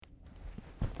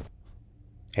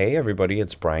Hey everybody,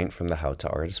 it's Bryant from the How to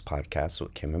Artist podcast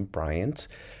with Kim and Bryant.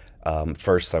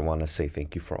 First, I want to say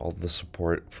thank you for all the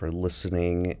support for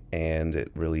listening, and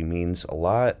it really means a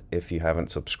lot. If you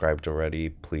haven't subscribed already,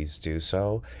 please do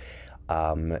so.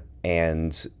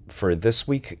 And for this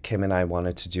week, Kim and I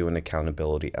wanted to do an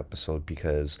accountability episode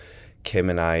because Kim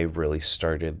and I really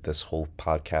started this whole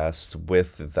podcast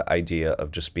with the idea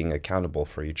of just being accountable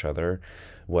for each other,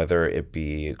 whether it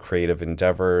be creative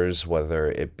endeavors, whether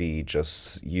it be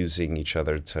just using each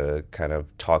other to kind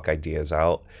of talk ideas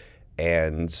out.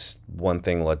 And one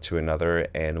thing led to another,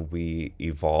 and we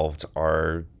evolved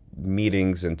our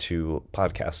meetings into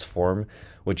podcast form,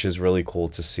 which is really cool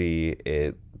to see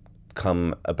it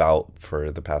come about for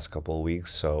the past couple of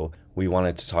weeks. So we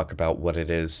wanted to talk about what it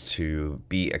is to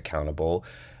be accountable,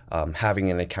 having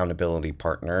an accountability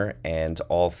partner, and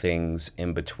all things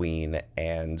in between.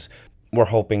 And we're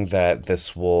hoping that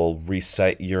this will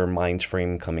reset your mind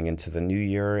frame coming into the new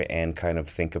year and kind of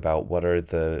think about what are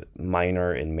the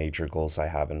minor and major goals I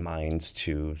have in mind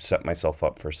to set myself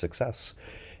up for success.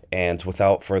 And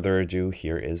without further ado,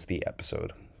 here is the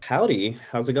episode. Howdy,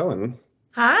 how's it going?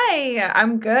 Hi,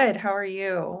 I'm good. How are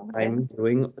you? It's I'm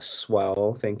doing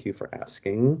swell. Thank you for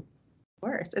asking.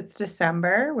 worse. It's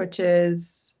December, which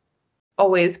is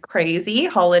always crazy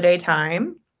holiday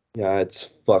time. Yeah, it's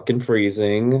fucking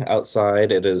freezing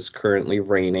outside. It is currently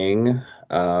raining.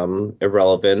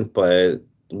 Irrelevant, but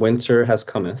winter has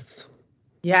cometh.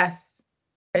 Yes,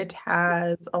 it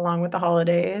has, along with the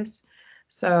holidays.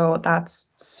 So that's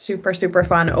super, super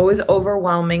fun. Always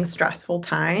overwhelming, stressful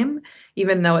time,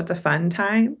 even though it's a fun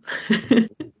time.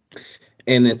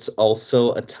 And it's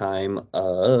also a time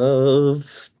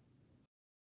of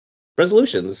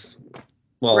resolutions.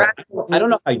 Well, I don't Right.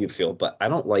 know how you feel, but I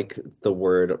don't like the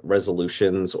word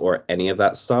resolutions or any of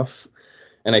that stuff.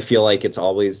 And I feel like it's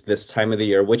always this time of the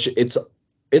year, which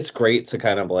it's great to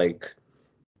kind of like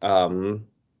um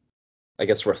I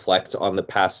guess reflect on the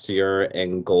past year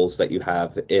and goals that you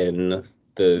have in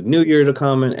the new year to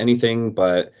come and anything,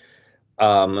 but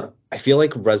I feel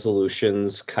like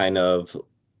resolutions kind of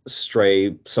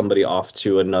stray somebody off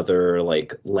to another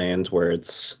like land where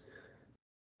it's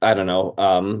I don't know,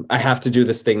 I have to do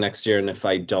this thing next year, and if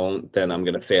I don't, then I'm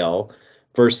gonna fail.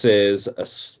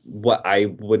 Versus what I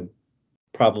would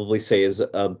probably say is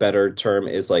a better term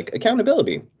is like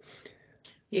accountability.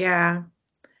 Yeah.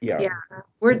 Yeah. Yeah,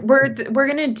 we're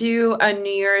gonna do a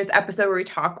New Year's episode where we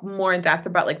talk more in depth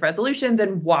about like resolutions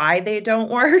and why they don't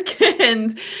work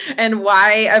and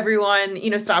why everyone,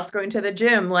 stops going to the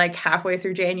gym like halfway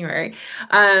through January.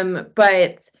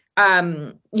 But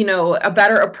a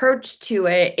better approach to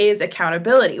it is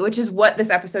accountability, which is what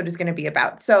this episode is going to be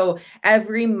about. So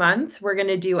every month we're going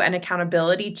to do an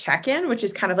accountability check-in, which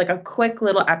is kind of like a quick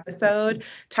little episode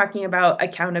talking about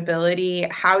accountability,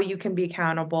 how you can be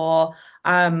accountable,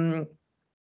 um,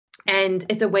 and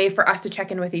it's a way for us to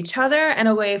check in with each other and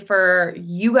a way for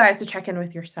you guys to check in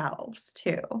with yourselves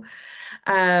too.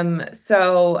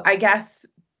 So I guess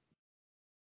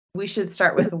we should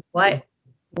start with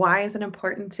why is it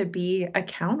important to be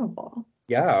accountable?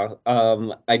 Yeah.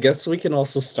 I guess we can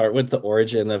also start with the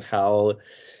origin of how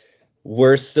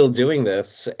we're still doing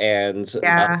this. And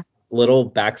Yeah. little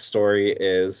backstory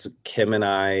is Kim and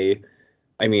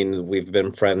I mean, we've been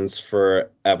friends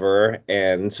forever,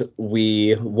 and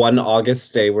we one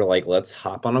August day were like, let's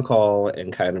hop on a call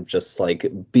and kind of just like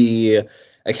be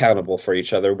accountable for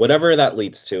each other, whatever that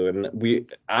leads to. And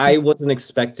I wasn't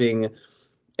expecting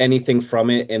anything from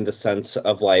it in the sense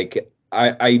of like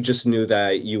I just knew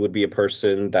that you would be a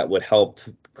person that would help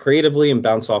creatively and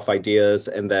bounce off ideas,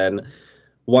 and then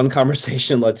one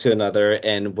conversation led to another,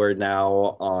 and we're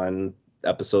now on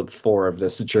episode 4 of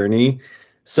this journey.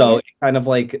 So Yeah. it kind of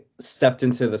like stepped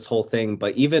into this whole thing.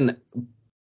 But even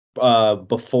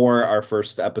before our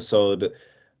first episode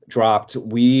dropped,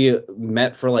 we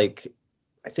met for like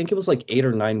I think it was like 8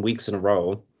 or 9 weeks in a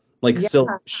row, like Yeah. still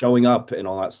showing up and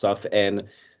all that stuff. And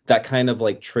that kind of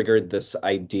like triggered this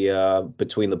idea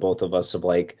between the both of us of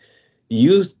like,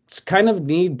 you kind of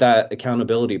need that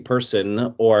accountability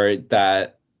person or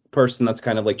that person that's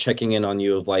kind of like checking in on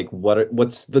you of like,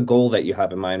 what's the goal that you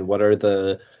have in mind? What are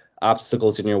the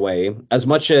obstacles in your way? As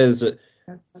much as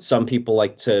some people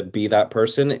like to be that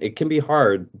person, it can be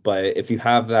hard, but if you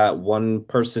have that one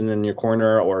person in your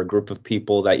corner or a group of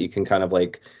people that you can kind of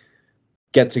like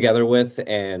get together with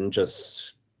and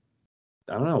just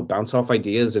I don't know, bounce off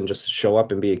ideas and just show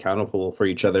up and be accountable for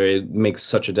each other, it makes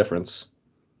such a difference.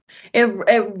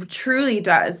 It truly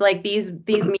does. Like these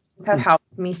meetings have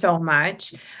helped me so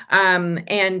much.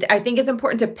 And I think it's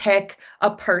important to pick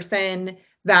a person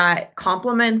that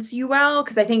complements you well,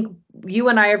 because I think you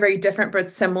and I are very different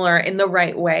but similar in the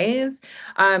right ways.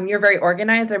 You're very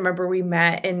organized. I remember we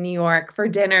met in New York for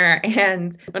dinner,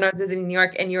 and when I was visiting New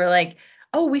York, and you were like,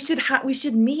 oh, we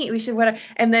should meet, we should whatever.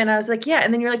 And then I was like, yeah.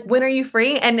 And then you're like, when are you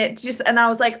free? And I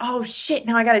was like, oh shit,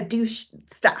 now I got to do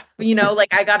stuff,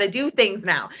 like I got to do things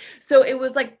now. So it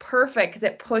was like perfect because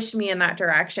it pushed me in that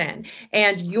direction.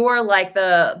 And you're like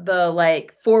the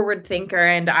like forward thinker,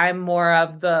 and I'm more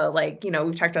of the like,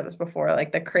 we've talked about this before,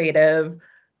 like the creative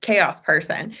chaos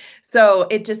person. So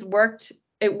it just worked.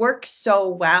 It worked so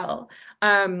well.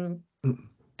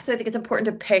 So I think it's important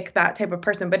to pick that type of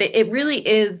person, but it really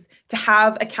is to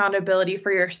have accountability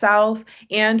for yourself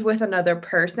and with another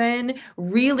person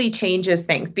really changes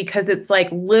things, because it's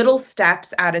like little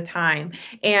steps at a time.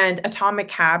 And Atomic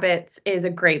Habits is a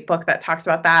great book that talks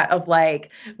about that, of like,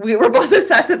 we were both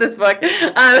obsessed with this book.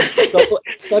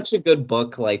 It's such a good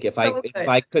book. Like if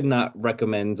I could not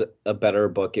recommend a better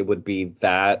book, it would be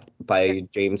that by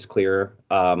James Clear.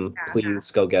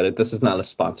 Please go get it. This is not a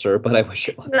sponsor, but I wish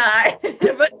it was.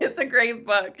 But it's a great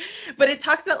book. But it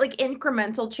talks about like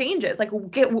incremental changes, like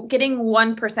getting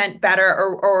 1% better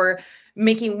or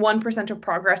making 1% of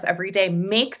progress every day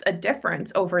makes a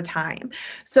difference over time.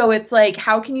 So it's like,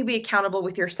 how can you be accountable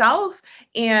with yourself?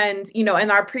 And, in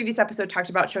our previous episode talked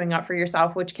about showing up for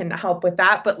yourself, which can help with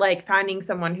that, but like finding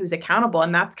someone who's accountable.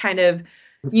 And that's kind of,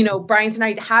 Brian and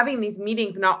I having these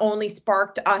meetings not only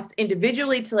sparked us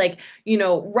individually to like,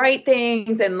 write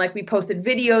things, and like we posted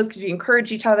videos because we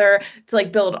encourage each other to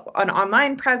like build an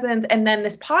online presence. And then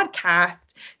this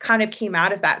podcast kind of came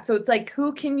out of that. So it's like,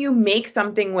 who can you make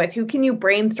something with? Who can you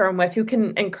brainstorm with? Who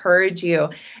can encourage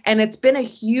you? And it's been a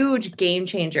huge game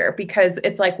changer, because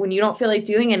it's like when you don't feel like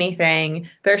doing anything,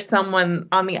 there's someone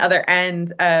on the other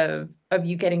end of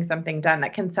you getting something done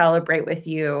that can celebrate with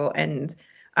you. And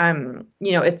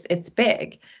it's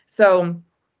big. So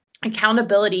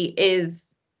accountability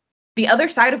is the other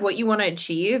side of what you want to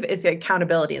achieve, is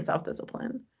accountability and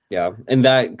self-discipline. Yeah. And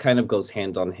that kind of goes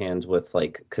hand on hand with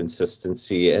like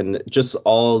consistency, and just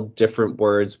all different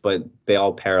words, but they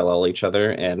all parallel each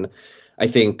other. And I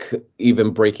think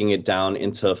even breaking it down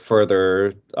into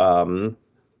further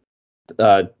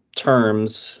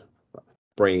terms,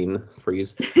 brain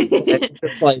freeze.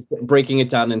 It's like breaking it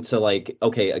down into like,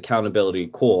 okay, accountability,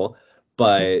 cool.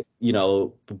 But,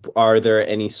 are there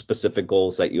any specific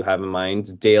goals that you have in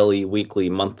mind? Daily, weekly,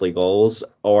 monthly goals,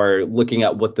 or looking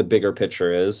at what the bigger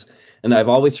picture is? And I've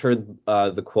always heard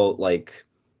the quote, like,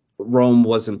 Rome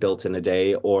wasn't built in a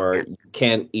day, or you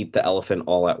can't eat the elephant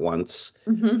all at once.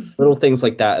 Mm-hmm. Little things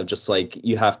like that, of just like,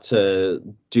 you have to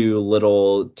do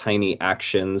little tiny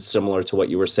actions, similar to what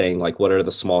you were saying, like what are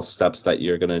the small steps that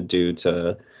you're going to do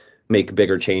to make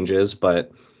bigger changes.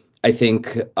 But I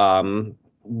think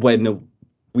when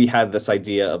we had this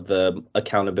idea of the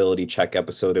accountability check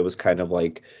episode, it was kind of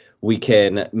like, we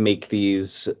can make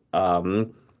these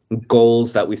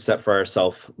goals that we set for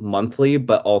ourselves monthly,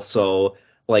 but also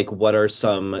like, what are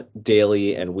some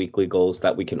daily and weekly goals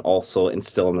that we can also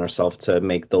instill in ourselves to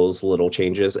make those little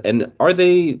changes? And are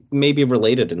they maybe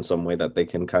related in some way that they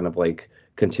can kind of like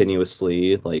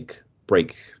continuously like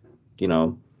break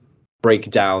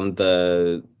down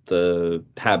the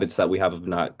habits that we have of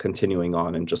not continuing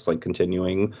on, and just like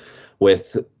continuing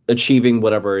with achieving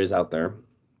whatever is out there?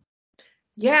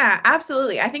 Yeah,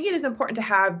 absolutely. I think it is important to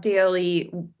have daily,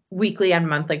 weekly, and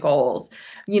monthly goals,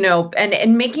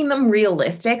 and making them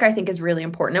realistic, I think, is really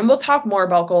important. And we'll talk more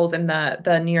about goals in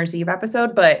the New Year's Eve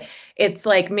episode, but it's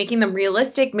like making them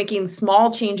realistic, making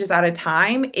small changes at a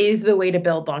time is the way to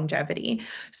build longevity.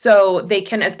 So they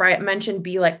can, as Bryant mentioned,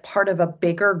 be like part of a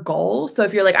bigger goal. So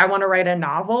if you're like, I want to write a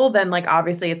novel, then like,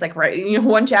 obviously it's like, write,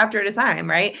 one chapter at a time,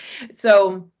 right?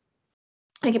 So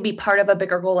it could be part of a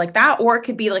bigger goal like that, or it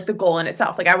could be like the goal in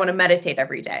itself. Like, I want to meditate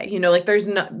every day, like there's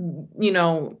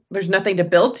there's nothing to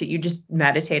build to, you just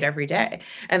meditate every day.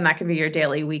 And that can be your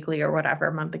daily, weekly, or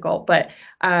whatever monthly goal. But,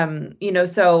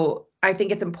 so I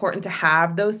think it's important to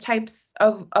have those types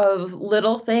of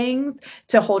little things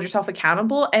to hold yourself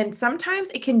accountable. And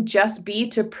sometimes it can just be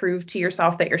to prove to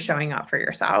yourself that you're showing up for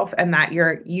yourself, and that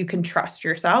you can trust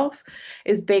yourself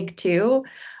is big too.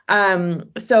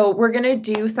 So we're going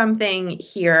to do something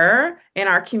here in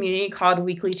our community called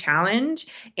Weekly Challenge,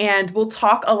 and we'll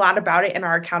talk a lot about it in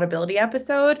our accountability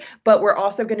episode, but we're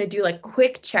also going to do like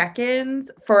quick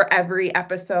check-ins for every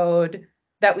episode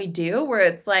that we do, where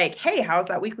it's like, hey, how's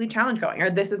that weekly challenge going? Or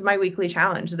this is my weekly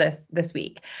challenge this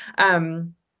week.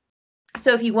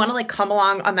 So if you want to like come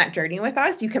along on that journey with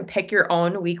us, you can pick your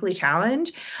own weekly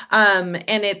challenge. And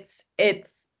it's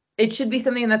it should be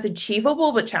something that's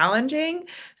achievable but challenging.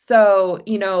 So,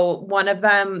 you know, one of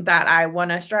them that I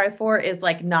want to strive for is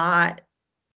like not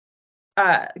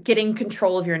getting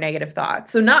control of your negative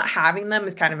thoughts. So not having them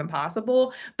is kind of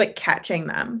impossible, but catching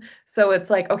them. So it's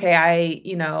like, okay,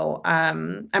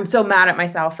 I'm so mad at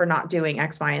myself for not doing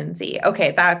X, Y, and Z.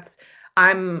 Okay,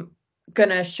 I'm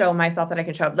gonna show myself that I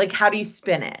can show up. Like, how do you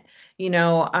spin it? You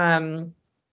know,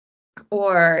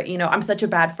 or, you know, I'm such a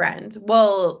bad friend.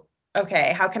 Well,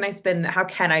 okay, how can I spin that? How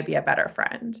can I be a better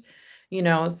friend? You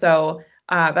know, so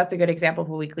that's a good example of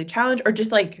a weekly challenge, or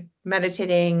just like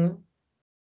meditating,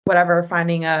 whatever,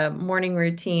 finding a morning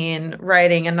routine,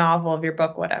 writing a novel of your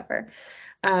book, whatever.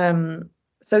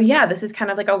 So yeah, this is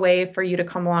kind of like a way for you to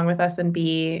come along with us and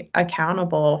be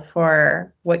accountable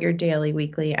for what your daily,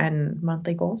 weekly, and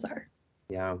monthly goals are.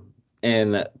 Yeah.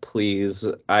 And please,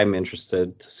 I'm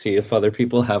interested to see if other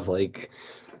people have like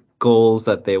goals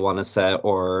that they want to set,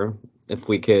 or if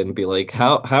we can be like,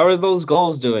 how are those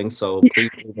goals doing? So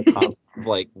please leave a comment of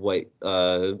like what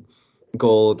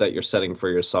goal that you're setting for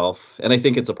yourself. And I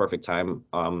think it's a perfect time.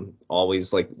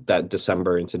 Always like that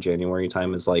December into January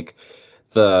time is like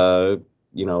the,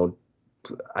 you know,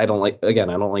 I don't like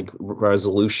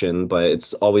resolution, but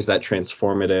it's always that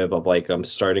transformative of like I'm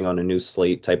starting on a new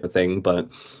slate type of thing. But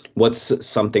what's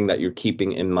something that you're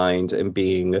keeping in mind and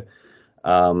being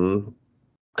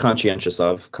conscientious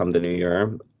of come the new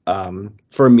year?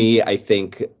 For me, I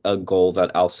think a goal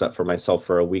that I'll set for myself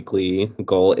for a weekly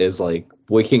goal is like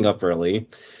waking up early,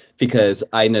 because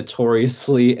I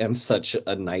notoriously am such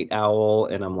a night owl,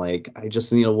 and I'm like, I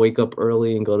just need to wake up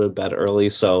early and go to bed early.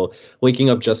 So waking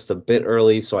up just a bit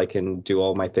early so I can do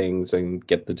all my things and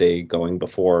get the day going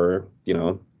before, you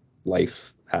know,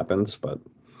 life happens. But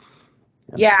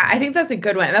yeah, I think that's a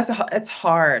good one. It's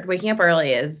hard. Waking up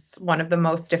early is one of the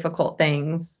most difficult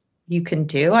things you can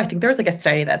do. I think there was like a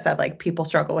study that said like people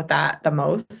struggle with that the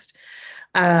most.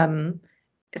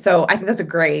 So I think that's a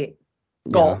great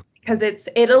goal, because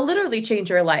it'll literally change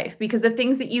your life, because the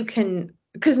things that you can,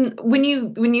 because when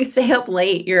you stay up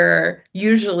late, you're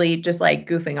usually just like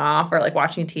goofing off or like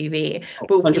watching TV.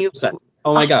 But when 100%.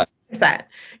 Oh my God.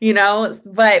 You know,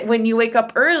 but when you wake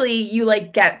up early, you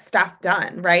like get stuff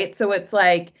done, right? So it's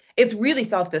like, it's really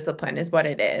self-discipline is what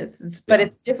it is. But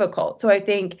it's difficult. So I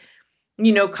think,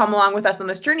 you know, come along with us on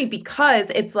this journey, because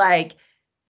it's like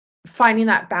finding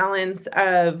that balance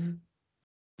of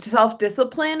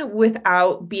self-discipline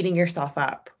without beating yourself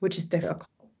up, which is difficult.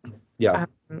 Yeah.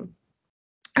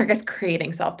 I guess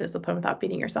creating self-discipline without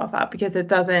beating yourself up, because it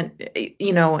doesn't,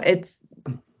 you know, it's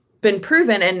been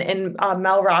proven. And in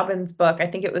Mel Robbins' book, I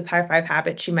think it was High Five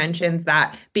Habits, she mentions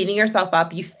that beating yourself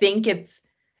up, you think it's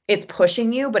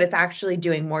pushing you, but it's actually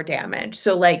doing more damage.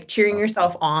 So like cheering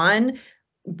yourself on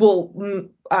will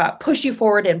push you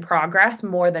forward in progress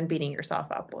more than beating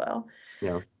yourself up will.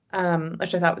 Yeah.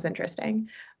 Which I thought was interesting.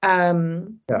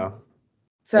 Yeah.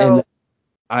 So and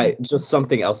I just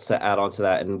something else to add on to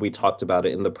that, and we talked about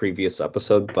it in the previous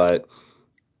episode, but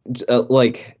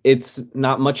like it's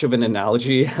not much of an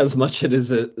analogy as much it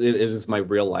is my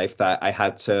real life, that I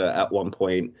had to at one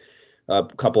point a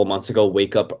couple of months ago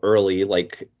wake up early,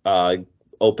 like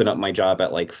open up my job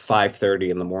at like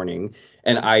 5:30 in the morning.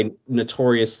 And I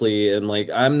notoriously am like,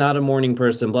 I'm not a morning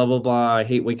person, blah blah blah, I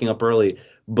hate waking up early,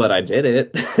 but I did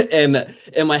it. And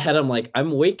in my head I'm like,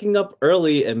 I'm waking up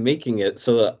early and making it,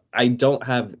 so I don't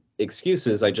have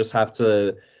excuses. I just have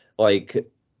to like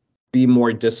be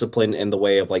more disciplined in the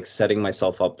way of like setting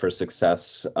myself up for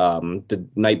success the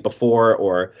night before,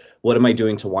 or what am I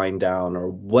doing to wind down, or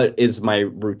what is my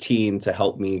routine to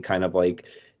help me kind of like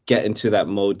get into that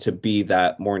mode to be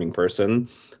that morning person.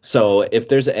 So if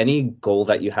there's any goal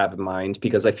that you have in mind,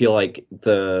 because I feel like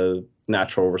the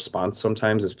natural response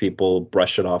sometimes is people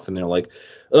brush it off and they're like,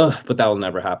 ugh, but that will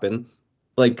never happen.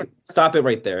 Like, stop it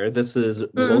right there. This is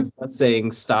both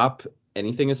saying stop,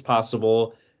 anything is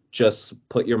possible. Just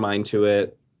put your mind to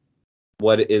it.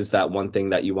 What is that one thing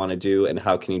that you want to do, and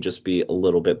how can you just be a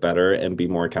little bit better and be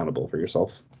more accountable for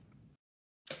yourself?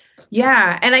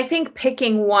 Yeah. And I think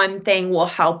picking one thing will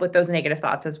help with those negative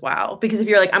thoughts as well. Because if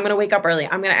you're like, I'm going to wake up early,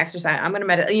 I'm going to exercise, I'm going to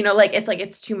meditate, you know, like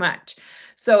it's too much.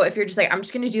 So if you're just like, I'm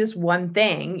just going to do this one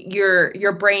thing,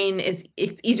 your brain it's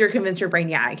easier to convince your brain,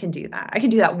 yeah, I can do that. I can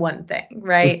do that one thing.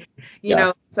 Right. You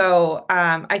know, so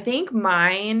I think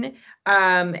mine,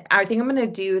 I think I'm going to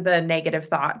do the negative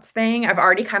thoughts thing. I've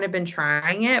already kind of been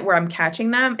trying it where I'm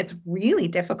catching them. It's really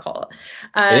difficult.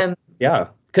 Yeah.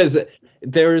 Because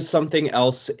there's something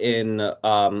else in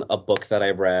a book that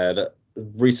I read,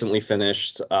 recently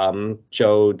finished,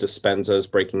 Joe Dispenza's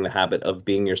Breaking the Habit of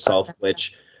Being Yourself,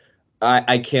 which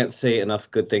I can't say enough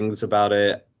good things about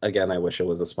it. again, I wish it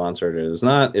was a sponsor. It is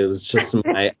not. It was just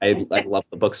I love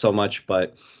the book so much,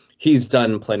 but he's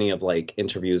done plenty of like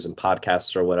interviews and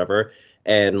podcasts or whatever.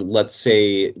 And let's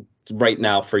say right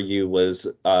now for you was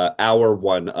hour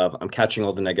one of I'm catching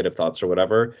all the negative thoughts or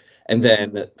whatever. And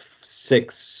then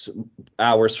 6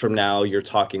 hours from now, you're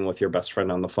talking with your best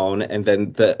friend on the phone. And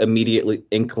then the immediate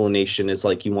inclination is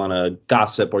like you want to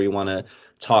gossip or you want to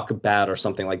talk bad or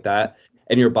something like that.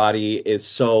 And your body is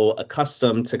so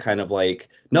accustomed to kind of like,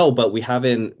 no, but we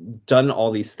haven't done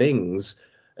all these things.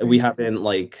 We haven't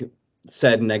like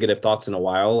said negative thoughts in a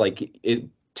while. Like it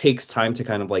takes time to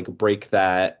kind of like break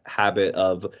that habit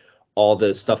of all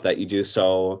the stuff that you do.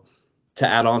 So to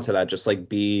add on to that, just like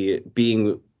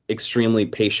being extremely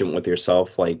patient with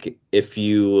yourself. Like if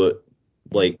you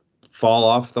like fall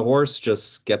off the horse,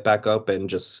 just get back up and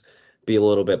just be a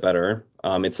little bit better.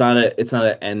 It's not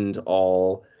an end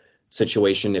all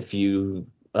situation if you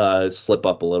slip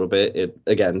up a little bit.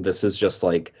 Again, this is just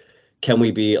like, can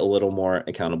we be a little more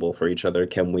accountable for each other?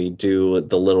 Can we do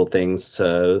the little things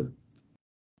to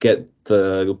get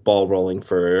the ball rolling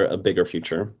for a bigger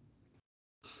future?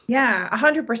 Yeah,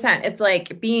 100%. It's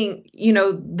like being,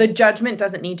 the judgment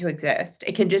doesn't need to exist.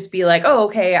 It can just be like, oh,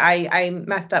 okay, I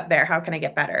messed up there. How can I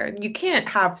get better? You can't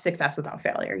have success without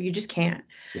failure. You just can't.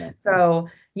 Yeah. So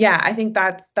yeah, I think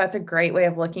that's a great way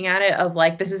of looking at it, of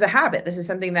like, this is a habit. This is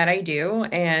something that I do,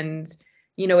 and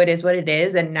it is what it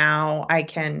is. And now I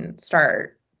can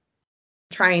start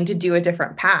trying to do a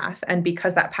different path. And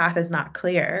because that path is not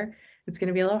clear, it's going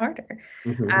to be a little harder.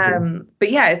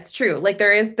 But yeah, it's true. Like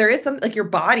there is something like your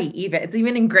body, it's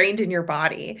even ingrained in your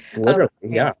body. It's literally,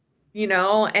 yeah.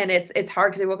 And it's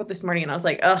hard because I woke up this morning and I was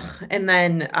like, ugh. And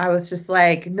then I was just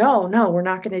like, no, we're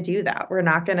not going to do that. We're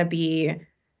not going to be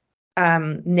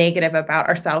negative about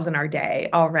ourselves and our day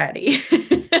already.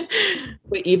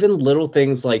 But even little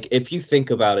things like, if you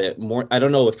think about it more, I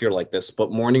don't know if you're like this,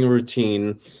 but morning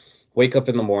routine, wake up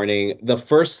in the morning. The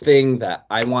first thing that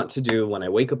I want to do when I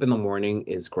wake up in the morning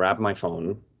is grab my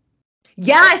phone.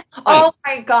 Yes. Oh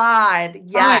my God.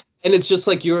 Yes. And it's just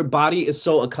like your body is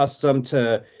so accustomed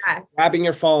to grabbing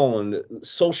your phone,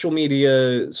 social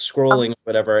media, scrolling,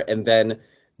 whatever. And then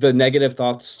the negative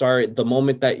thoughts start the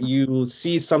moment that you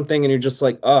see something and you're just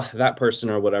like, oh, that person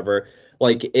or whatever.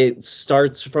 Like it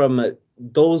starts from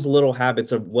those little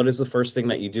habits of what is the first thing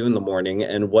that you do in the morning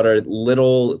and what are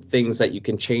little things that you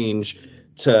can change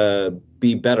to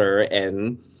be better.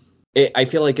 And I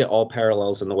feel like it all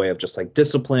parallels in the way of just like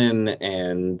discipline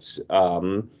and,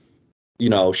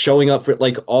 showing up for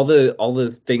like all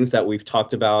the things that we've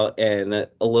talked about. And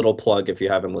a little plug, if you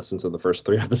haven't listened to the first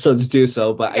 3 episodes, do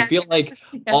so. But I feel like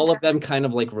all of them kind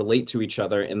of like relate to each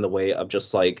other in the way of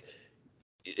just like,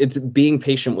 it's being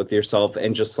patient with yourself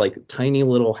and just like tiny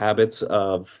little habits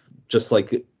of just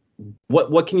like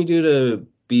what can you do to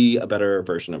be a better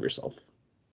version of yourself.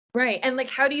 Right. And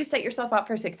like, how do you set yourself up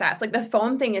for success? Like the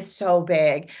phone thing is so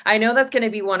big. I know that's going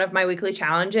to be one of my weekly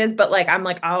challenges, but like, I'm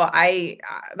like, oh,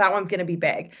 that one's going to be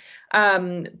big.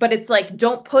 But it's like,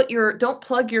 don't plug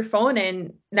your phone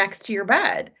in next to your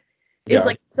bed. Is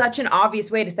like such an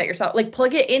obvious way to set yourself, like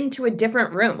plug it into a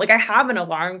different room. Like I have an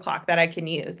alarm clock that I can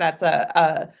use. That's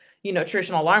a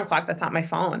traditional alarm clock. That's not my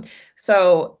phone.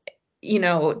 So,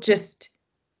 just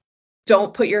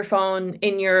don't put your phone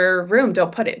in your room.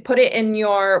 Don't put it in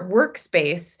your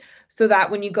workspace so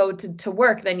that when you go to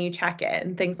work, then you check it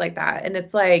and things like that. And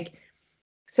it's like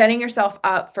setting yourself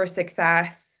up for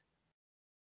success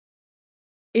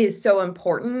is so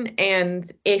important.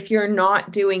 And if you're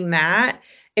not doing that,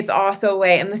 it's also a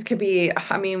way, and this could be,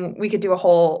 we could do a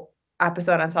whole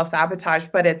episode on self-sabotage,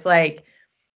 but it's like,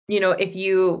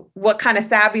 what kind of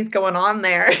savvy's going on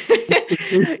there?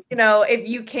 If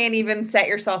you can't even set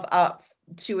yourself up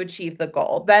to achieve the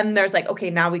goal, then there's like, okay,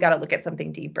 now we got to look at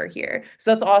something deeper here.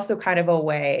 So that's also kind of a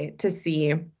way to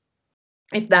see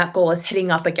if that goal is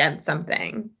hitting up against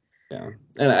something. Yeah.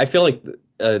 And I feel like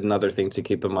another thing to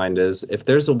keep in mind is if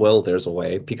there's a will, there's a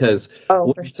way, because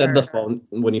when you said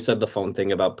the phone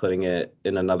thing about putting it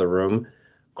in another room,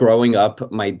 growing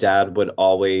up, my dad would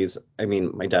always,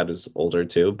 my dad is older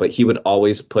too, but he would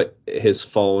always put his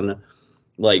phone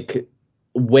like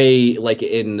way like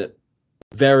in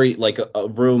very like a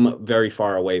room very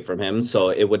far away from him. So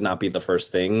it would not be the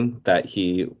first thing that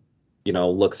he,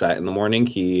 looks at in the morning.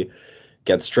 He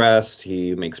gets dressed,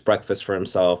 he makes breakfast for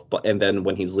himself, and then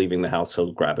when he's leaving the house,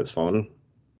 he'll grab his phone.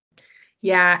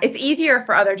 Yeah, it's easier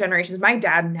for other generations. My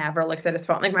dad never looks at his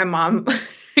phone. Like my mom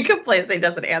complains that he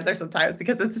doesn't answer sometimes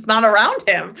because it's just not around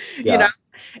him,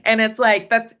 And it's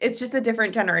like, it's just a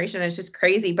different generation. It's just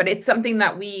crazy, but it's something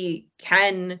that we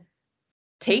can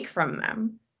take from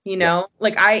them. You know,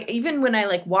 like even when I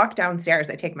like walk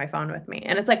downstairs, I take my phone with me,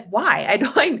 and it's like, why?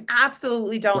 I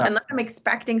absolutely don't. Yeah. Unless I'm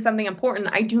expecting something important,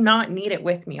 I do not need it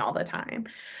with me all the time.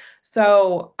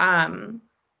 So,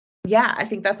 yeah, I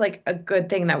think that's like a good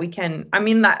thing that we can, I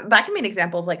mean, that can be an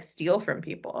example of like steal from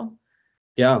people.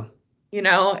 Yeah. You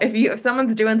know, if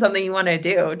someone's doing something you want to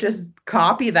do, just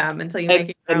copy them until you make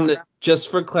it your own. And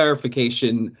just for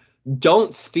clarification,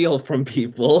 don't steal from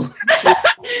people.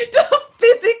 Don't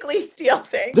physically steal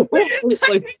things. Don't,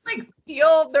 like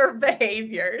steal their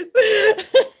behaviors.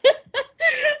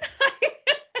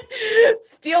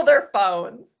 Steal their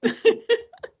phones.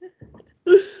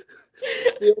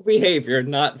 Steal behavior,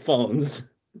 not phones.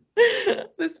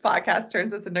 This podcast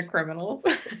turns us into criminals.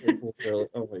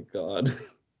 Oh my God.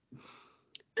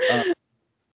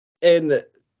 And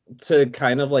to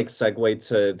kind of like segue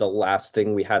to the last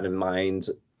thing we had in mind,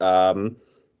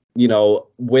 you know,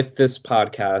 with this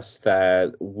podcast,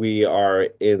 that we are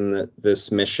in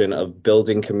this mission of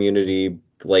building community,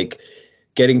 like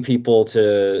getting people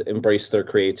to embrace their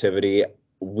creativity.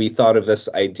 We thought of this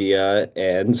idea,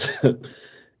 and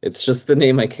it's just the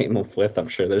name I came up with. I'm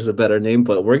sure there's a better name,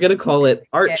 but we're going to call it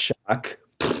Art Shock.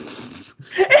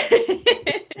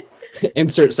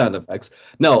 Insert sound effects.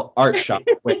 No, Art Shock.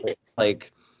 It's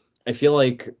like, I feel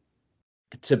like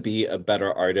to be a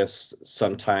better artist,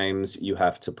 sometimes you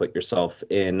have to put yourself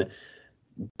in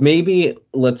maybe,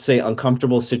 let's say,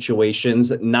 uncomfortable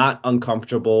situations, not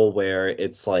uncomfortable where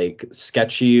it's like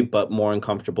sketchy, but more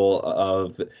uncomfortable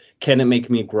of, can it make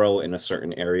me grow in a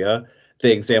certain area?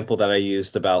 The example that I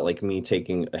used about like me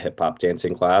taking a hip hop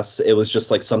dancing class, it was just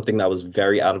like something that was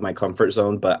very out of my comfort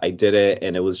zone, but I did it,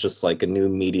 and it was just like a new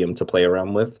medium to play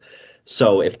around with.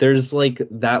 So if there's like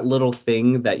that little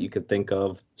thing that you could think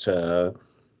of to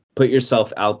put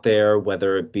yourself out there,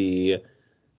 whether it be,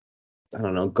 I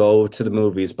don't know, go to the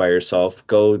movies by yourself,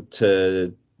 go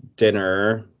to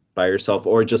dinner by yourself,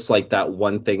 or just like that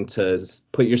one thing to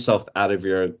put yourself out of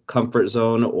your comfort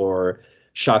zone or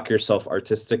shock yourself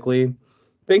artistically,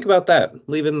 think about that.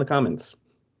 Leave it in the comments.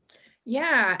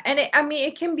 Yeah. And I mean,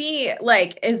 it can be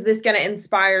like, is this going to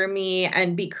inspire me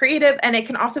and be creative? And it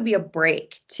can also be a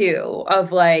break too,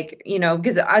 of like, you know,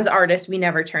 because as artists, we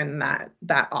never turn that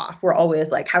off. We're always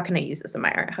like, how can I use this in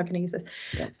my art? How can I use this?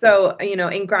 Yeah. So, you know,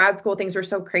 in grad school, things were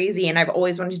so crazy, and I've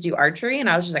always wanted to do archery. And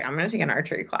I was just like, I'm going to take an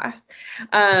archery class.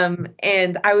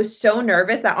 And I was so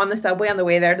nervous that on the subway on the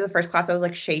way there to the first class, I was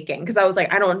like shaking, because I was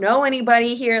like, I don't know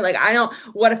anybody here. Like,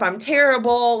 what if I'm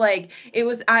terrible? Like, there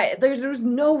was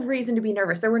no reason to be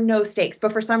nervous. There were no stakes,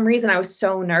 but for some reason I was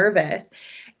so nervous,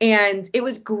 and it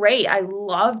was great. I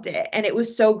loved it. And it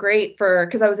was so great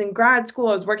because I was in grad school.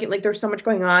 I was working, like, there's so much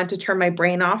going on to turn my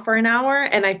brain off for an hour.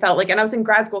 And I felt like, and I was in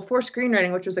grad school for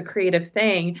screenwriting, which was a creative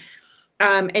thing.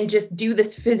 And just do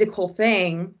this physical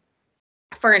thing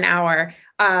for an hour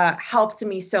helped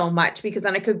me so much, because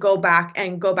then I could go back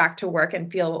to work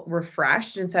and feel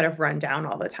refreshed instead of run down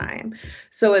all the time.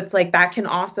 So it's like, that can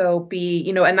also be,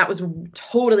 you know, and that was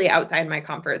totally outside my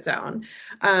comfort zone.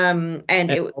 And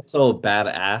it was also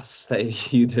badass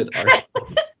that you did art.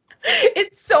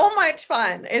 It's so much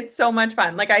fun. It's so much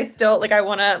fun. Like,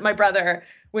 my brother,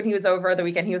 when he was over the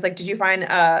weekend, he was like, did you find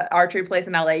a archery place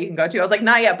in LA you can go to? I was like,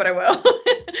 not yet, but I will.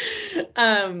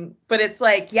 But it's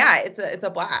like, yeah, it's a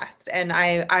blast. And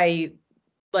I'm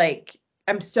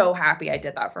so happy I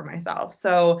did that for myself.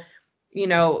 So, you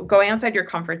know, going outside your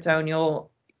comfort zone,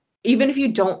 even if you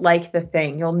don't like the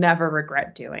thing, you'll never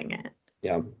regret doing it.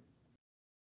 Yeah.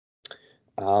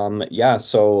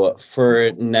 So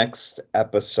for next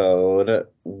episode,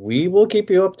 we will keep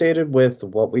you updated with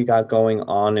what we got going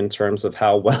on in terms of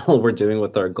how well we're doing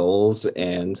with our goals,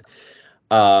 and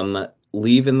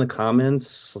leave in the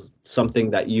comments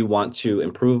something that you want to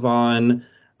improve on.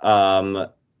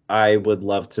 I would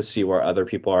love to see where other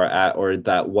people are at, or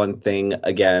that one thing,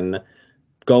 again,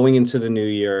 going into the new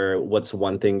year, what's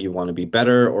one thing you want to be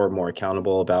better or more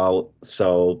accountable about.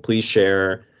 So please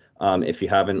share. If you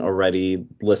haven't already,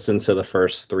 listen to the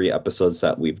first 3 episodes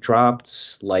that we've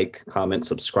dropped, like, comment,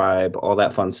 subscribe, all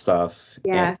that fun stuff.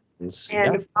 Yes.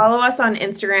 And follow us on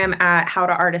Instagram at How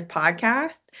to Artist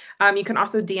Podcast. You can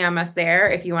also DM us there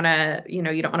if you want to, you know,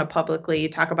 you don't want to publicly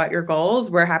talk about your goals.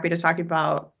 We're happy to talk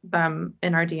about them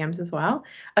in our DMs as well.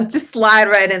 Just slide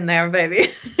right in there,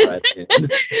 baby. Right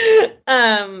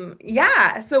in.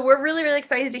 Yeah. So we're really, really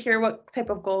excited to hear what type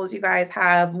of goals you guys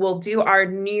have. We'll do our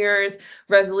New Year's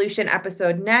resolution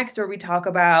episode next, where we talk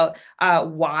about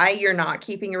why you're not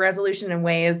keeping your resolution and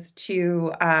ways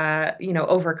to,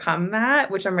 overcome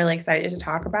that, which I'm really excited to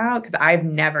talk about, because I've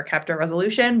never kept a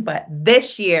resolution, but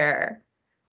this year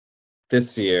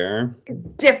it's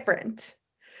different.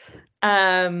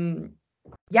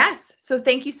 Yes. So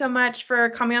thank you so much for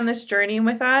coming on this journey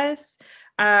with us.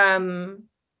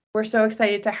 We're so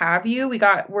excited to have you.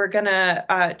 We're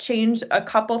gonna change a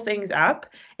couple things up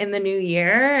in the new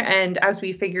year, and as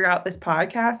we figure out this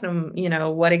podcast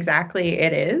and what exactly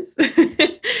it is,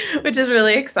 which is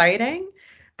really exciting.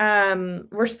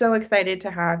 We're so excited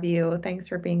to have you. Thanks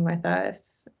for being with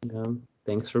us. Yeah,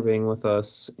 thanks for being with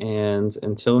us. And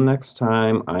until next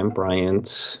time, I'm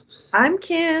Bryant. I'm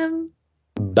Kim.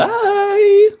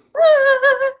 Bye.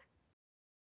 Bye.